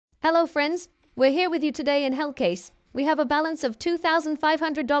Hello friends, we're here with you today in Hellcase. We have a balance of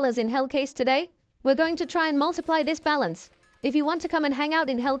 $2,500 in Hellcase today. We're going to try and multiply this balance. If you want to come and hang out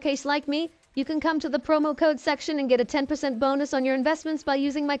in Hellcase like me, you can come to the promo code section and get a 10% bonus on your investments by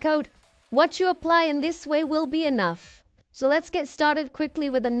using my code. What you apply in this way will be enough. So let's get started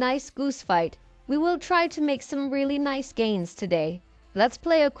quickly with a nice goose fight. We will try to make some really nice gains today. Let's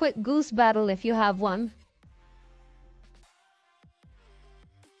play a quick goose battle if you have one.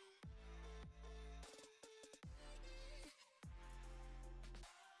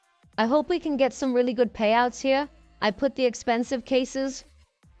 I hope we can get some really good payouts here. I put the expensive cases.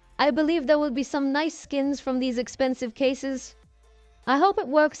 I believe there will be some nice skins from these expensive cases. I hope it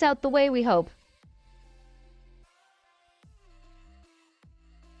works out the way we hope.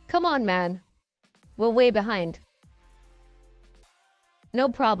 Come on, man. We're way behind. No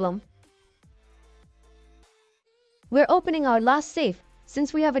problem. We're opening our last safe,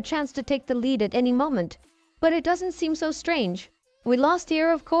 since we have a chance to take the lead at any moment. But it doesn't seem so strange. We lost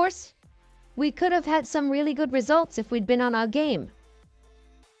here, of course. We could have had some really good results if we'd been on our game.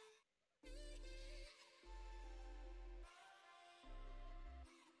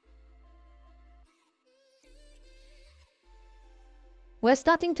 We're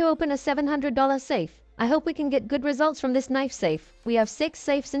starting to open a $700 safe. I hope we can get good results from this knife safe. We have 6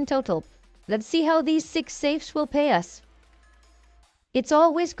 safes in total. Let's see how these 6 safes will pay us. It's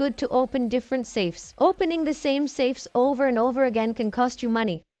always good to open different safes. Opening the same safes over and over again can cost you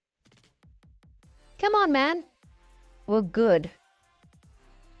money. Come on, man. We're good.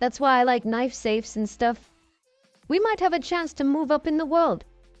 That's why I like knife safes and stuff. We might have a chance to move up in the world.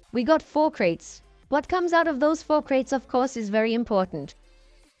 We got 4 crates. What comes out of those 4 crates, of course, is very important.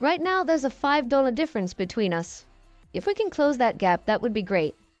 Right now, there's a $5 difference between us. If we can close that gap, that would be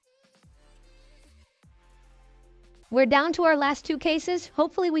great. We're down to our last 2 cases.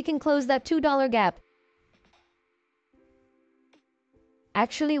 Hopefully we can close that $2 gap.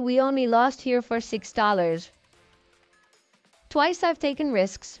 Actually, we only lost here for $6. Twice I've taken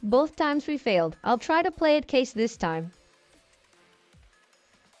risks. Both times we failed. I'll try to play it case this time.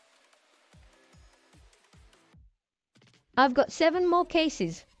 I've got 7 more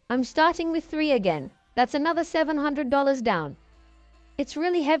cases. I'm starting with 3 again. That's another $700 down. It's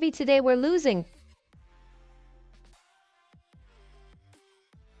really heavy today. We're losing.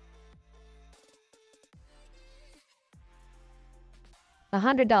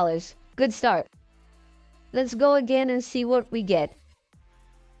 $100. Good start. Let's go again and see what we get.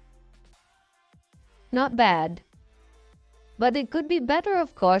 Not bad. But it could be better,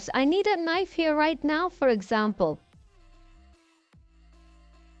 of course. I need a knife here right now, for example.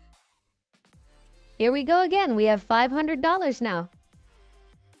 Here we go again. We have $500 now.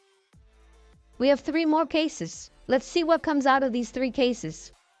 We have 3 more cases. Let's see what comes out of these 3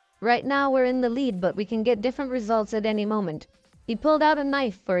 cases. Right now we're in the lead, but we can get different results at any moment. He pulled out a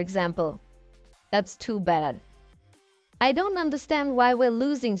knife, for example. That's too bad. I don't understand why we're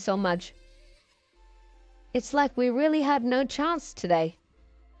losing so much. It's like we really had no chance today.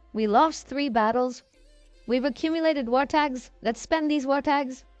 We lost 3 battles. We've accumulated war tags. Let's spend these war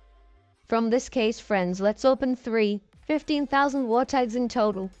tags. From this case, friends, let's open 3. 15,000 war tags in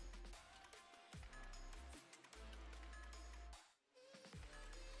total.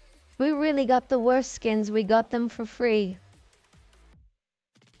 We really got the worst skins. We got them for free.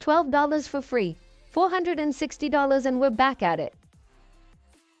 $12 for free. $460 and we're back at it.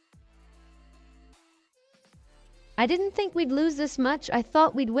 I didn't think we'd lose this much. I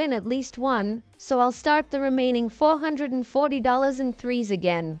thought we'd win at least one. So I'll start the remaining $440 in 3s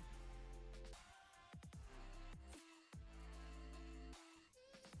again.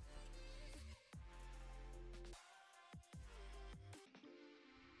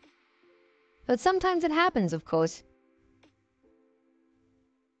 But sometimes it happens, of course.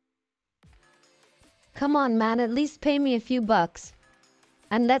 Come on, man, at least pay me a few bucks.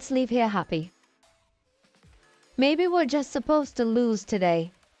 And let's leave here happy. Maybe we're just supposed to lose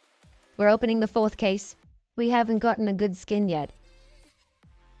today. We're opening the 4th case. We haven't gotten a good skin yet.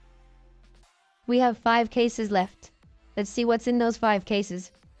 We have 5 cases left. Let's see what's in those 5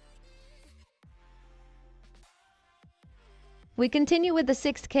 cases. We continue with the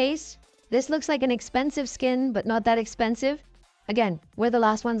 6th case. This looks like an expensive skin, but not that expensive. Again, we're the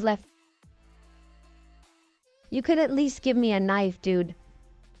last ones left. You could at least give me a knife, dude.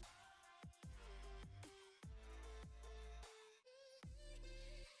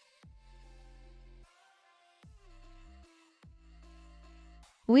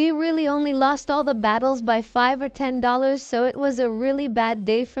 We really only lost all the battles by $5 or $10, so it was a really bad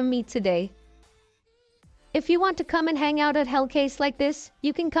day for me today. If you want to come and hang out at Hellcase like this,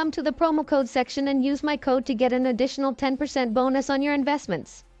 you can come to the promo code section and use my code to get an additional 10% bonus on your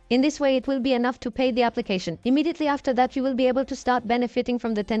investments. In this way, it will be enough to pay the application. Immediately after that, you will be able to start benefiting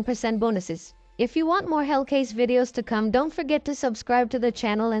from the 10% bonuses. If you want more Hellcase videos to come, don't forget to subscribe to the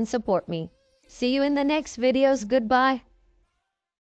channel and support me. See you in the next videos. Goodbye.